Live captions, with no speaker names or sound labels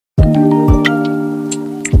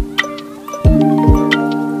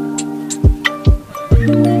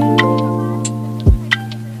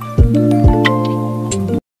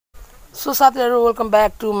so साथीहरु welcome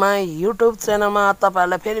back to my YouTube च्यानलमा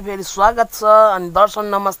तपाईहरुलाई फेरि स्वागत छ अनि दर्शन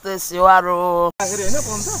नमस्ते सेवारो आखिर हैन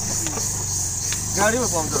पम्प छ गाडीमा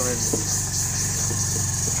पम्प छ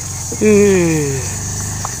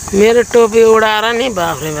मेरो टोपी उडाएर नि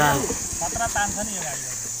बाफरे बाफ खतरा तान्छ नि यो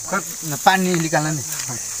गाडी पानी निकाल्न नि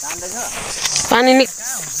पानी नि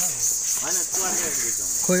हैन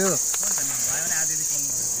खोयो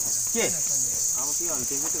के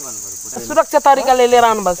सुरक्षा तरिकाले लिएर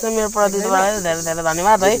आउनु भएको छ मेरो प्रदितलाई धेरै धेरै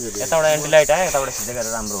धन्यवाद है यताबाट एन्टी लाइट आयो यताबाट सिधै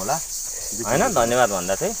गरेर राम्रो होला हैन धन्यवाद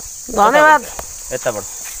भन्दा चाहिँ धन्यवाद यताबाट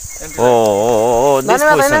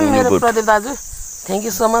धन्यवाद हैन मेरो प्रदित दाजु थ्यांक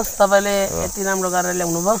यू सो मच तपाईले यति राम्रो गरेर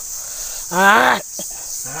ल्याउनु भयो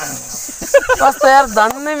कस्तो यार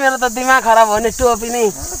झन्नै मेरो त दिमाग खराब हो नि टोपी नै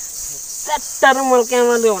चट्टा रुमल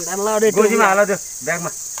क्यामेराले भन्दा लडे गोजीमा हाल त्यो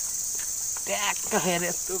ब्यागमा ट्याक्क हेरे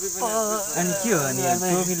अनि के हो अनि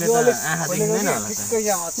टोपीले त आँखा देखिँदैन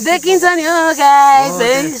होला त देखिन्छ नि हो गाइस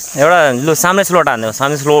एउटा लु सामने स्लोट हान्नु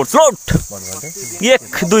सामने स्लोट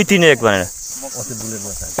 1 2 3 1 भनेर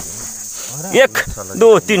 1 2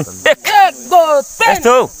 3 1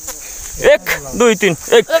 यस्तो 1 2 3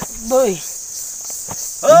 1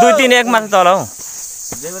 2 3 1 मात्र तल हौ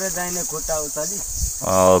जेबरे दाइने खुट्टा उचाली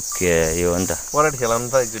ओके यो हो नि त परेड खेलाउनु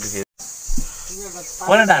त एकचोटी फेरि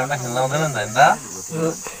परेड हाल्न खेल्न आउँदैन नि त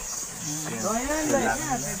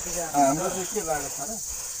हाम्रो चाहिँ के गर्नु छ र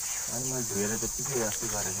अनि मैले धेरै त पिके अस्ति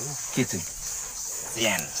गरेको के चाहिँ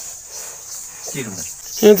ध्यान के गर्नु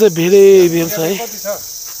यहाँ चाहिँ भेडै भेड छ है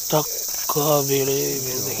टक्क भेडै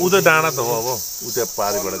भेड उता डाँडा त हो अब उता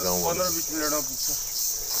पारिबाट गाउँ 15-20 मिनेटमा पुग्छ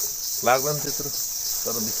लाग्दैन त्यत्रो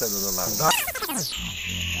तर बिस्तारै जान लाग्छ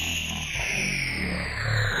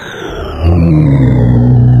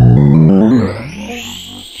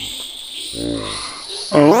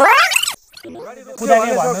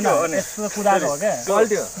कुदाके भन्नु न यस्तो कुदाको हो के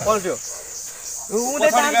पल्ट्यो उले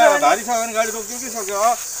जान्छ भारी छ भने गाडी रोक्यो कि सक्यो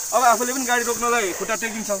अब आफूले पनि गाडी रोक्नलाई खुट्टा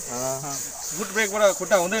टेकिन्छ फुट ब्रेकबाट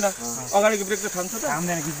खुट्टा हुँदैन अगाडिको ब्रेक त थाम्छ त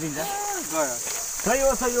थाम्दैन खिच्दिन्छ गयो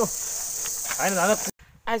सही हो हैन दादा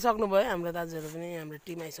आइसक्नु भयो हाम्रो दाजुहरु पनि हाम्रो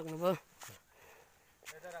टिम आइसक्नु भयो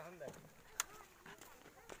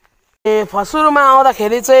फसुरुमा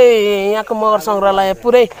आउँदाखेरि चाहिँ यहाँको मगर संग्रहालय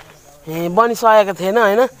पुरै बनिसकेको थिएन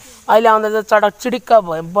हैन अहिले आउँदा चाहिँ चटक चिडिक्क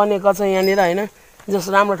बनेको छ यहाँनिर हैन जस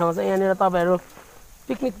राम्रो ठाउँ छ यहाँनिर तपाईहरु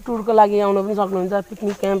पिकनिक टुरको लागि आउन पनि सक्नुहुन्छ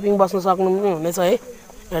पिकनिक क्याम्पिङ बस्न सक्नु पनि हुनेछ है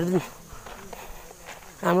हेर्दिनु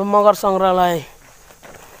हाम्रो मगर संग्रहालय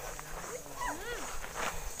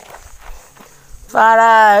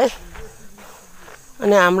पारा है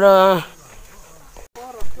अनि हाम्रो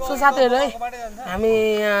सो साथीहरु है हामी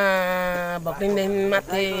भक्टिङदेखि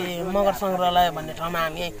माथि मगर संग्रहालय भन्ने ठाउँमा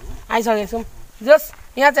हामी आइसकेका छौँ जस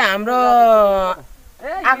यहाँ चाहिँ हाम्रो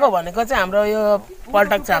आएको भनेको चाहिँ हाम्रो यो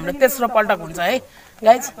पल्टक छ हाम्रो तेस्रो पल्टक हुन्छ है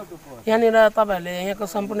गाइज यहाँनिर तपाईहरुले यहाँको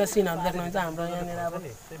सम्पूर्ण सिनहरु देख्नुहुन्छ हाम्रो यहाँनिर अब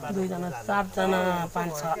 2 जना 4 जना 5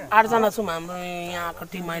 6 8 जना छौँ हाम्रो यहाँको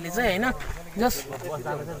टिम अहिले चाहिँ हैन जस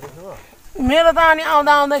मेरो त अनि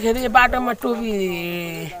आउँदाखेरि बाटोमा टोपी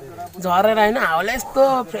झरेर हैन हावाले यस्तो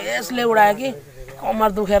फ्रेसले उडायो कि कमर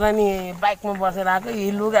दुखेर नि बाइकमा बसेर आएको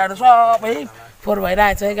हिल लुगाहरू सबै फोहोर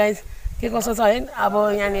भइरहेछ है गाइज के कसो छ है अब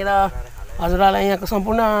यहाँनिर हजुरहरूलाई यहाँको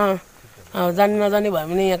सम्पूर्ण जानी नजानी भयो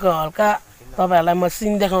भने यहाँको हल्का तपाईहरुलाई म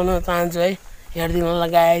सिन देखाउन चाहन्छु है हेर्दिनु होला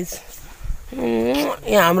गाइज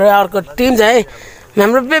यहाँ हाम्रो अर्को टिम छ है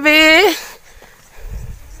हाम्रो बेबी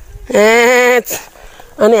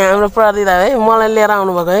अनि हाम्रो प्रदिदा है मलाई लिएर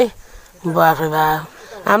आउनु भएको है बाख्रे बा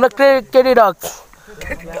हाम्रो केडी डग्स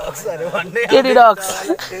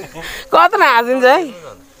कता हाँसिन्छ है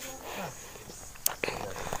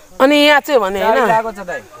अनि यहाँ चाहिँ भने हैन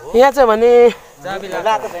यहाँ चाहिँ भने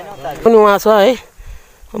पनि उहाँ छ है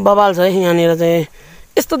बबाल छ है यहाँनिर चाहिँ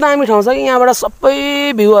यस्तो दामी ठाउँ छ कि यहाँबाट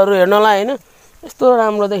सबै भ्यूहरू हेर्नलाई हैन यस्तो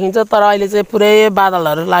राम्रो देखिन्छ तर अहिले चाहिँ पुरै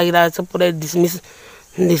बादलहरू लागिरहेछ पुरै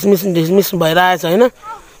ढिसमिस भइरहेछ हैन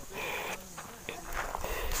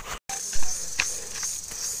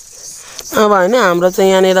अब हैन हाम्रो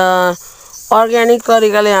चाहिँ यहाँनिर अर्ग्यानिक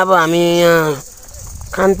तरिकाले अब हामी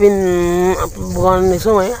खानपिन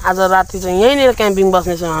गर्नेछौँ है आज राति चाहिँ यहीँनिर क्याम्पिङ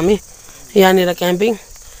बस्नेछौँ हामी यहाँनिर क्याम्पिङ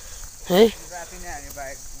है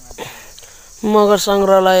मगर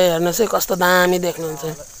संग्रहालय हेर्नुहोस् है कस्तो दामी देख्नुहुन्छ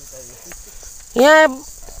यहाँ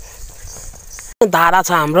धारा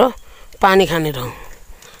छ हाम्रो पानी खाने ठाउँ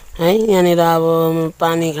है यहाँनिर अब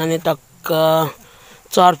पानी खाने टक्क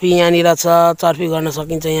चर्पी यहाँनिर छ चर्पी गर्न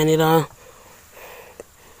सकिन्छ यहाँनिर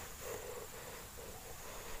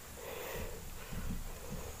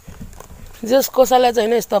जस कसैलाई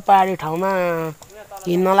चाहिँ यस्तो पहाडी ठाउँमा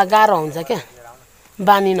हिँड्नलाई गाह्रो हुन्छ क्या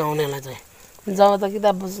बानी नहुनेलाई चाहिँ जब त कि त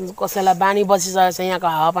कसैलाई बानी बसिसकेको छ यहाँको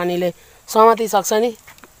हावापानीले समातिसक्छ नि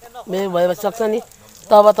भइसक्छ नि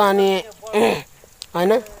तब त अनि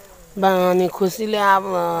होइन अनि खुसीले अब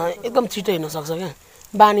एकदम छिटो हिँड्न सक्छ क्या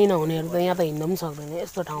बानी नहुनेहरू त यहाँ त हिँड्न पनि सक्दैन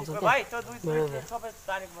यस्तो ठाउँ छ क्या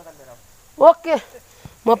ओके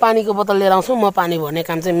म पानीको बोतल लिएर आउँछु म पानी भर्ने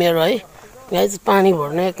काम चाहिँ मेरो है गाइस पानी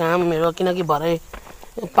भर्ने काम मेरो किनकि भरे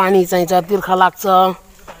पानी चाहिन्छ तिर्खा लाग्छ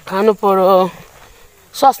खानु पर्यो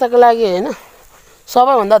स्वास्थ्यको लागि होइन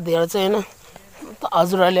सबैभन्दा धेरै चाहिँ होइन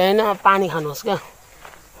हजुरहरूले होइन पानी खानुहोस् क्या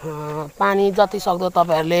पानी जति सक्दो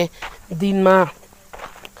तपाईँहरूले दिनमा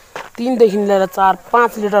 3 देखि लिएर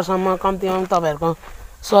 4-5 लिटरसम्म कम्तीमा पनि तपाईँहरूको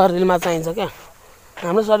शरीरमा चाहिन्छ क्या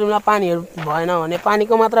हाम्रो शरीरमा पानीहरू भएन भने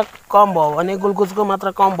पानीको मात्रा कम भयो भने ग्लुकोजको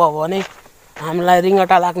मात्रा कम भयो भने हामीलाई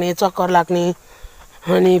रिङ्गटा लाग्ने चक्कर लाग्ने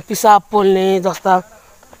अनि पिसाब पोल्ने जस्ता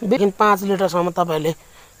 5 लिटरसम्म तपाईँहरूले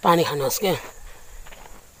पानी खानुहोस् क्या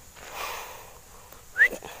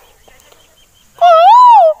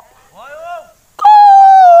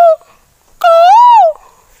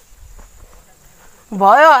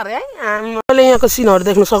भयो अरे है हामीले यहाँको सिनहरू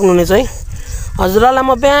देख्न सक्नुहुनेछ है हजुरहरूलाई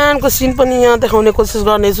म बिहानको सिन पनि यहाँ देखाउने कोसिस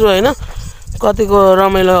गर्नेछु होइन कतिको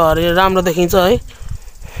रमाइलो हरे राम्रो देखिन्छ है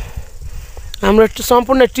हाम्रो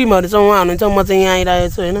सम्पूर्ण टिमहरू चाहिँ उहाँ हुनुहुन्छ म चाहिँ यहाँ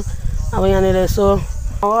आइरहेको छु होइन अब यहाँनिर यसो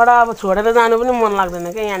वडा अब छोडेर जानु पनि मन लाग्दैन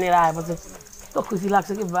क्या यहाँनिर आएपछि यस्तो खुसी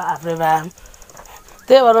लाग्छ कि बाफ्रे बा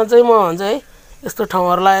त्यही भएर चाहिँ म भन्छ है यस्तो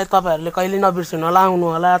ठाउँहरूलाई तपाईँहरूले कहिले नबिर्सिनु होला आउनु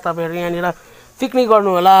होला तपाईँहरू यहाँनिर पिकनिक गर्नु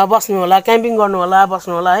होला बस्नु होला क्याम्पिङ गर्नु होला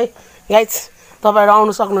बस्नु होला है गाइस तपाईँहरू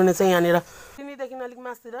आउनु सक्नुहुनेछ यहाँनिर तिनीदेखि अलिक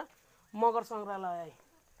मासतिर मगर सङ्ग्रहालय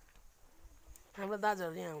हाम्रो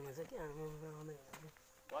दाजुहरू यहाँ आउनुहुन्छ कि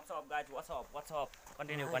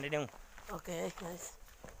ओके गाइस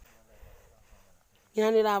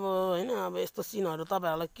यहाँनिर अब होइन अब यस्तो सिनहरू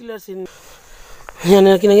तपाईँहरूलाई क्लियर सिन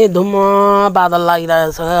यहाँनिर किनकि धुम्म बादल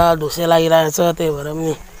लागिरहेछ ढुसे लागिरहेछ त्यही भएर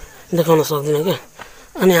पनि देखाउन सक्दिनँ क्या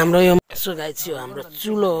अनि हाम्रो यो सो गाइस यो हाम्रो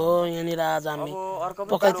चुलो हो यहाँनिर आज हामी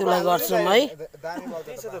पकाइ तुलाइ गर्छौँ है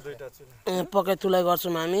पकाइ तुलाइ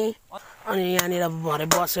गर्छौँ हामी अनि यहाँनिर भरे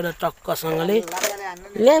बसेर टक्कसँगले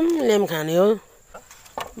लेम खाने हो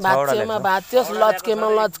भाँच्योमा भाँच्योस् लच्केमा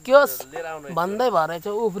लच्कियोस् भन्दै भरे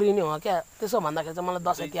चाहिँ उफ्रिने हो क्या त्यसो भन्दाखेरि चाहिँ मलाई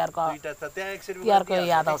दसैँ तिहारको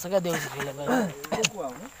याद आउँछ क्या देउसी खेलेको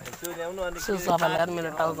सबैलाई मेरो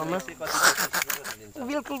टाउकोमा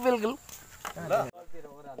बिल्कुल बिल्कुल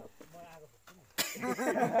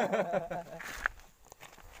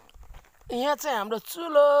यहाँ चाहिँ हाम्रो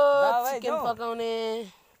चुलो चिकन पकाउने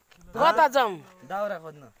कता जाउँ दाउरा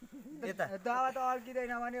खोज्नु यता दावा त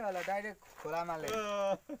अल्किदैन भने होला डाइरेक्ट खोलामा ल्याए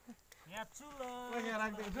यहाँ चुलो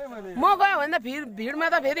म गयो भने त भिडमा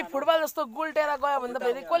त फेरि फुटबल जस्तो गुल्टेर गयो भने त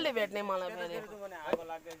फेरि कसले भेट्ने मलाई फेरि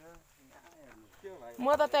म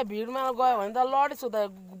त त्यहाँ भिडमा गयो भने त लड्छु त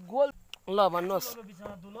गोल ल भन्नुहोस्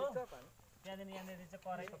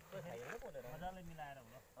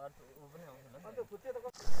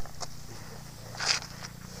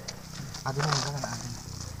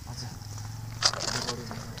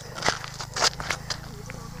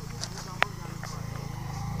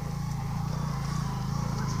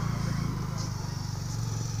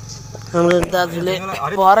हाम्रो दाजुले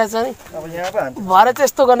भरेछ नि भरे चाहिँ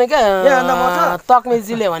यस्तो गर्ने क्या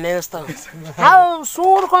तक्मिजीले भने जस्तो हाउ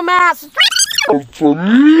सुँगुरको मासु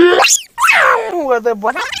गर्दै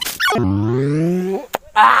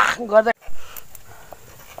गर्दै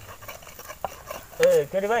ए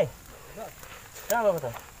केटी भाइ कहाँ गएको त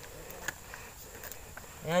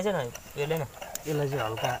यहाँ चाहिँ यसलाई चाहिँ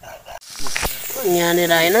हल्का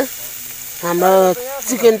यहाँनिर होइन हाम्रो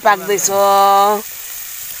चिकन पाक्दैछ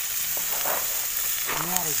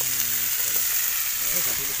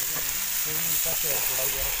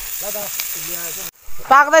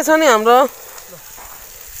पाक्दैछ नि हाम्रो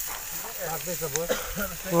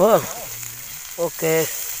हो ओके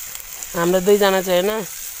हाम्रो दुईजना चाहिँ होइन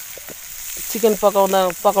चिकन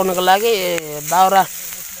पकाउनको लागि दाउरा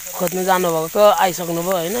खोज्नु जानुभएको थियो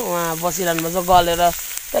आइसक्नुभयो होइन उहाँ बसिरहनु भएको छ गलेर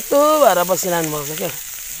त्यत्रो भएर बसिरहनु भएको छ क्या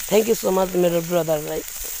थ्याङ्क यू सो मच मेरो ब्रदरलाई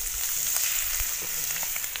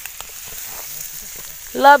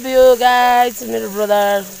लभ यू गाइज मेरो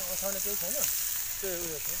ब्रदर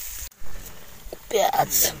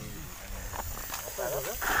प्याज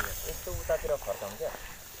उतातिर फर्काउँ क्या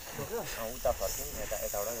उता फर्किन्छ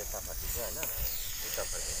यताबाट यता फर्किन्छ होइन उता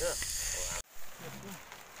फर्किन्छ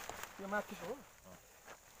यो माथि हो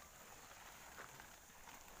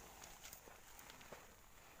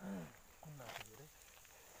कुन्ना धेरै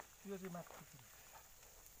यो चाहिँ माथि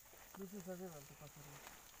बेसी सके भन्छ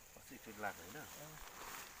कसरी ठिक लाग्छ हैन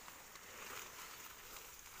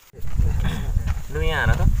लु यहाँ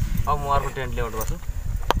हान त अब म अर्को टेन्ट ल्याउट गर्छु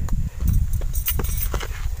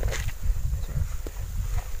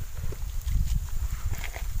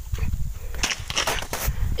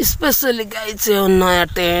स्पेशली गाइस यो नयाँ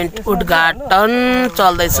टेन्ट उद्घाटन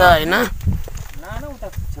चल्दैछ हैन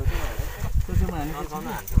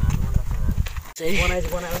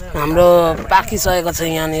हाम्रो पाकिसकेको छ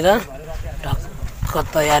यहाँनिर ढक्क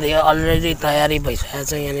तयारी अलरेडी तयारी भइसकेको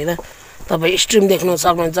छ यहाँनिर तपाईँ स्ट्रिम देख्न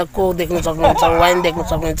सक्नुहुन्छ कोक देख्न सक्नुहुन्छ वाइन देख्न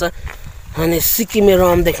सक्नुहुन्छ अनि सिक्किमे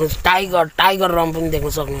रम देख्नु टाइगर रम पनि देख्न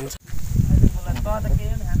सक्नुहुन्छ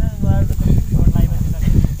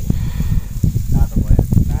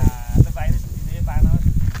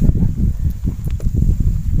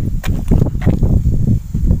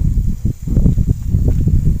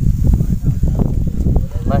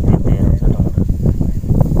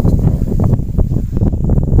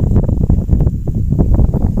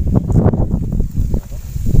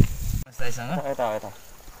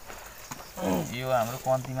यो हाम्रो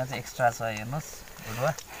कन्तीमा चाहिँ एक्स्ट्रा छ हेर्नुहोस्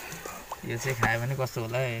बुढवा यो चाहिँ खायो भने कस्तो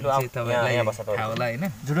होला तपाईँलाई थाहा होला होइन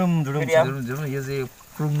जुडुम जुडुम जुडुम यो चाहिँ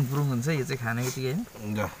प्रुङ प्रुङ हुन्छ यो चाहिँ खाने बित्तिकै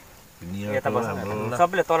होइन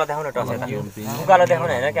सबैले तल देखाउन उकालो देखाउन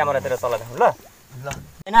होइन क्यामेरातिर तल देखाउनु ल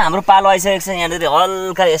होइन हाम्रो पालो आइसकेको छ यहाँनिर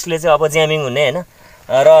हल्का यसले चाहिँ अब ज्यामिङ हुने होइन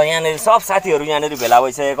र यहाँनिर सब साथीहरू यहाँनिर भेला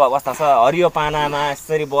भइसकेको अवस्था छ हरियो पानामा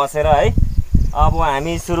यसरी बसेर है अब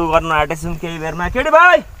हामी सुरु गर्न आँटेछौँ केही बेरमा केटी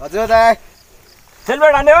भाइ हजुर दाइ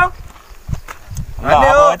सेलबेट हान्ने हो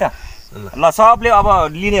ल सबले अब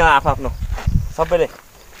लिने हो आफ्नो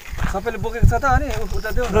सबैले बोकेको छ त अनि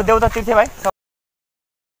उता देऊ त तीर्थे भाइ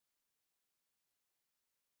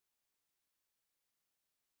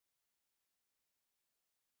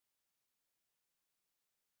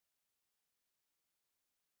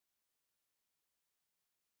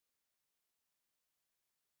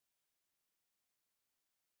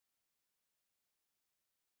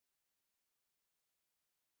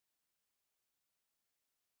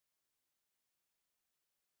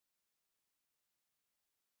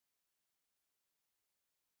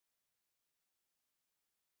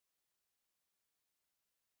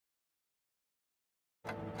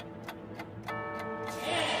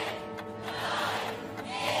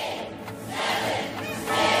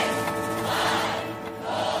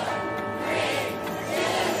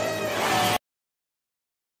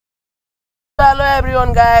hello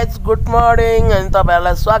everyone guys good morning अनि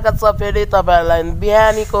तपाईँहरूलाई स्वागत छ फेरि तपाईँहरूलाई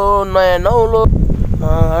बिहानीको नयाँ नौलो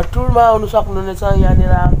टुरमा आउनु सक्नुहुनेछ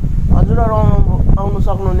यहाँनिर हजुरहरू आउनु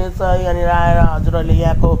सक्नुहुनेछ यहाँनिर आएर हजुरहरूले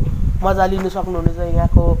यहाँको मजा लिनु सक्नुहुनेछ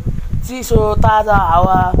यहाँको चिसो ताजा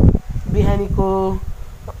हावा बिहानीको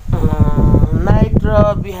नाइट र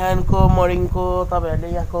बिहानको मर्निङको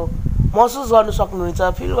तपाईँहरूले यहाँको महसुस गर्नु सक्नुहुनेछ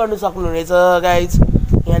फिल गर्नु सक्नुहुनेछ गाइज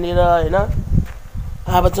यहाँनिर होइन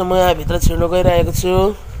अब चाहिँ म यहाँभित्र छिर्नु गइरहेको छु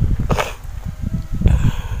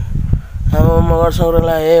हाम्रो मगर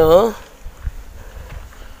सङ्ग्रहालय हो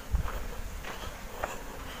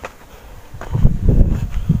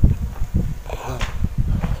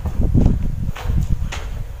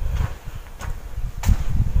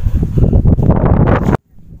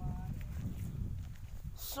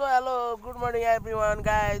so hello good morning everyone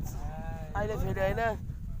guys अहिले फेरि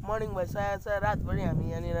होइन मर्निङ भइसकेको छ रातभरि हामी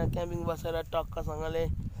यहाँनिर क्याम्पिङ बसेर टक्कसँगले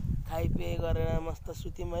खाइपिए गरेर मस्त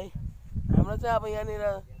सुत्यौँ है हाम्रो चाहिँ अब यहाँनिर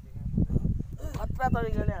खतरा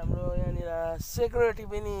तरिकाले हाम्रो यहाँनिर सेक्युरिटी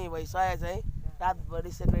पनि भइसकेको छ है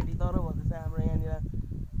रातभरि सेक्युरिटी दह्रो भएको छ हाम्रो यहाँनिर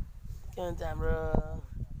के भन्छ हाम्रो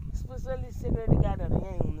स्पेसली सेक्युरिटी गार्डहरू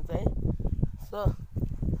यहीँ हुनुहुन्छ है सो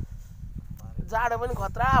जाडो पनि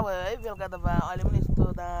खतरा भयो है बेलुका त अहिले पनि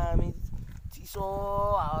यस्तो दामी चिसो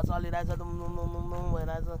हावा चलिरहेछ दुम दुम दुम दुम दुम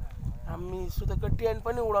भइरहेछ हामी सुतेको टेन्ट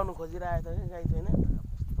पनि उडाउनु खोजिरहेको छ कि गाई छैन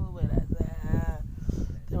कस्तो भइरहेछ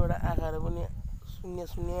त्योबाट आँखाहरू पनि शून्य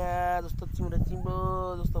शून्य जस्तो चिम्रो चिम्रो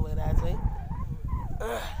जस्तो भइरहेछ है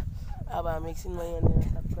अब हामी एकछिनमा यहाँनिर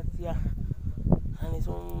टक्क चिया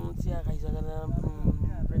खानेछौँ चिया खाइसकेर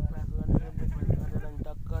ब्रेकफास्ट गरेर अनि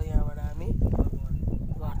टक्क यहाँबाट हामी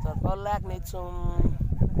घरतर्फ लाग्नेछौँ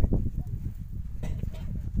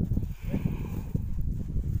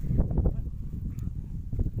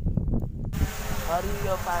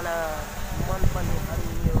हरियो पाना मन पनि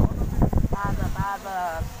हरियो ताजा ताजा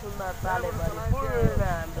सुन्दरताले भरिपूर्ण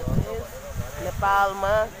हाम्रो देश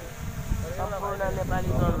नेपालमा सम्पूर्ण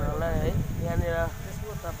नेपाली जनहरूलाई है यहाँनिर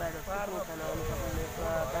तपाईँहरू पिकनिक खान आउनु सक्नुहुनेछ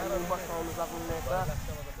क्याम्पिङ बस्न आउनु सक्नुहुनेछ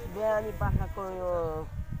बिहानी पाखाको यो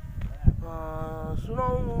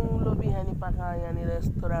सुनौलो बिहानी पाखा यहाँनिर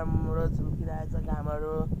यस्तो राम्रो झुल्किरहेछ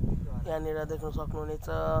घामहरू यहाँनिर देख्न सक्नुहुनेछ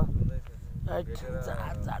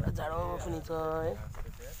जाडो जाडो पनि छ है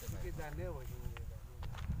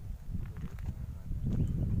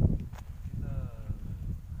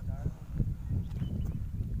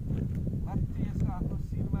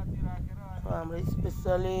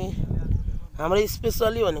हाम्रो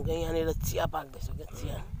स्पेसली भनेको यहाँनिर चिया पाक्दैछ क्या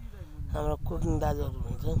चिया हाम्रो कुकिङ दाजुहरू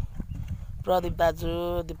हुनुहुन्छ प्रदीप दाजु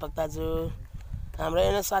दीपक दाजु हाम्रो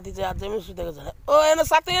एना साथी चाहिँ अझै पनि सुतेको छैन ओ एना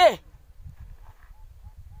साथी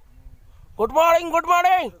गुड मर्निङ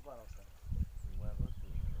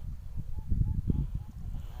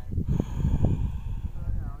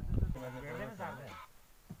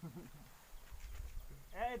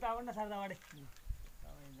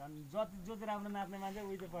जति राम्रो नाच्ने मान्छे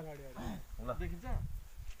उही चाहिँ पछाडि ल देखिन्छ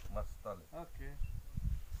मस्तले ओके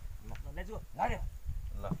लेट्स गो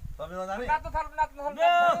ल तपाईँ नजाने नाच्न थाल्नु ल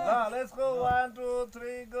लेट्स गो 1 2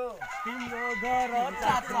 3 गो तिम्रो घर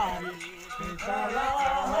चाचारी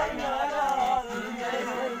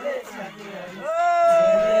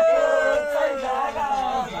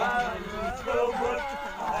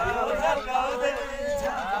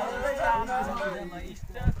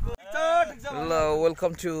ल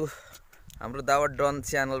वेलकम टु हाम्रो दावत डन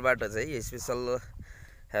च्यानलबाट चाहिँ स्पेसल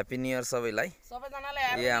ह्याप्पी न्यु इयर सबैलाई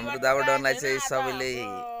सबैजनालाई हाम्रो दावत डनलाई चाहिँ सबैले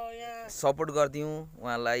सपोर्ट गरिदिउँ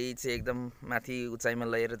उहाँलाई चाहिँ एकदम माथि उचाइमा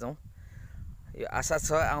लिएर जाउँ यो आशा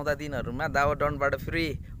छ आउँदा दिनहरूमा दावत डनबाट फेरि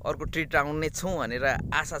अर्को ट्रिट आउने छौँ भनेर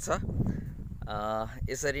आशा छ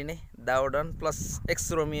यसरी नै दावत डन प्लस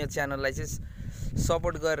एक्स रोमियो च्यानललाई चाहिँ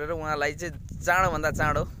सपोर्ट गरेर उहाँलाई चाहिँ चाँडोभन्दा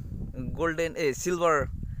चाँडो गोल्डन सिल्भर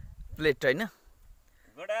प्लेट होइन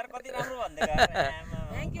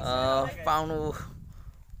पाउनु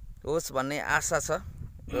होस् भन्ने आशा छ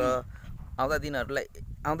र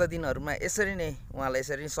आउँदा दिनहरूमा यसरी नै उहाँलाई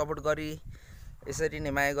यसरी नै सपोर्ट गरी यसरी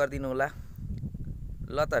नै माया गरिदिनु होला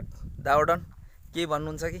ल त दावडन के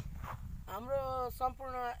भन्नुहुन्छ कि हाम्रो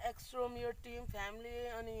सम्पूर्ण एक्सट्रोमियो टिम फ्यामिली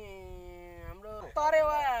अनि हाम्रो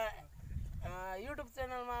तरेवा युट्युब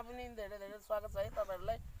च्यानलमा पनि धेरै धेरै स्वागत छ है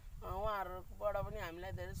तपाईँहरूलाई उहाँहरूबाट पनि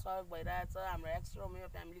हामीलाई धेरै सहयोग भइरहेछ हाम्रो एक्सट्रोमियो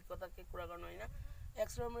फ्यामिलीको त के कुरा गर्नु होइन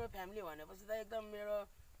एक्सट्रोमियो फ्यामिली भनेपछि त एकदम मेरो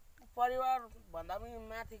परिवार भन्दा पनि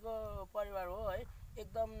माथिको परिवार हो है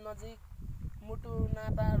एकदम नजिक मुटु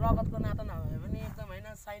नाता रगतको नाता नभए पनि एकदम होइन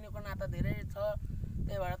साइनोको नाता धेरै छ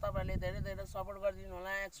त्यही भएर तपाईँहरूले धेरै धेरै सपोर्ट गरिदिनु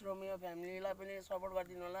होला एक्सट्रोमियो फ्यामिलीलाई पनि सपोर्ट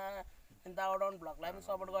गरिदिनु होला दावडन भ्लगलाई पनि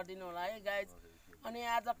सपोर्ट गरिदिनु होला है गाइज अनि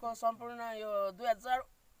आजको सम्पूर्ण यो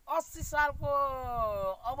 2080 सालको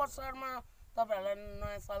अवसरमा तपाईँहरूलाई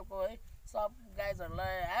नयाँ सालको है सब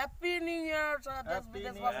गाइजहरूलाई ह्याप्पी न्यु इयर छ देश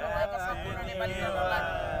विदेश बस्नुभएका सम्पूर्ण नेपाली जनतालाई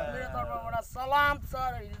मेरो तर्फबाट सलाम छ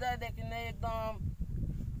हृदयदेखि नै एकदम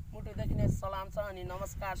मुटुदेखि नै सलाम छ अनि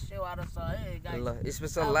नमस्कार सेवाहरू छ है गाइज ल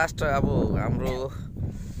स्पेसल लास्ट अब हाम्रो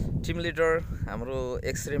टिम लिडर हाम्रो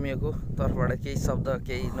एक्सट्रोमियोको तर्फबाट केही शब्द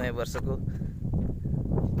केही नयाँ वर्षको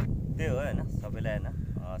त्यही हो होइन सबैलाई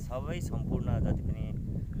होइन सबै सम्पूर्ण जति पनि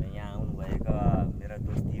यहाँ आउनुभएका मेरा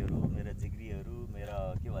दोस्तीहरू मेरा जिग्रीहरू मेरा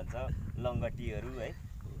के भन्छ लङ्गटीहरू है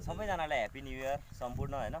सबैजनालाई ह्याप्पी न्यु इयर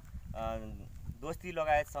सम्पूर्ण होइन दोस्ती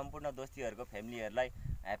लगायत सम्पूर्ण दोस्तीहरूको फ्यामिलीहरूलाई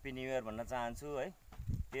ह्याप्पी न्यु इयर भन्न चाहन्छु है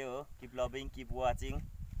त्यही हो keep loving keep watching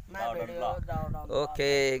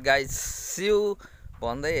okay guys सिउ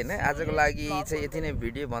भन्दै होइन आजको लागि चाहिँ यति नै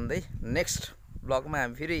भिडियो भन्दै नेक्स्ट ब्लगमा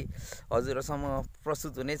हामी फेरि हजुरहरूसम्म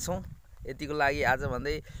प्रस्तुत हुनेछौँ यतिको लागि आज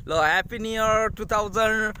भन्दै ल ह्याप्पी न्यु इयर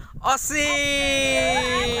 2080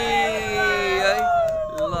 है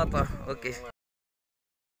ल त ओके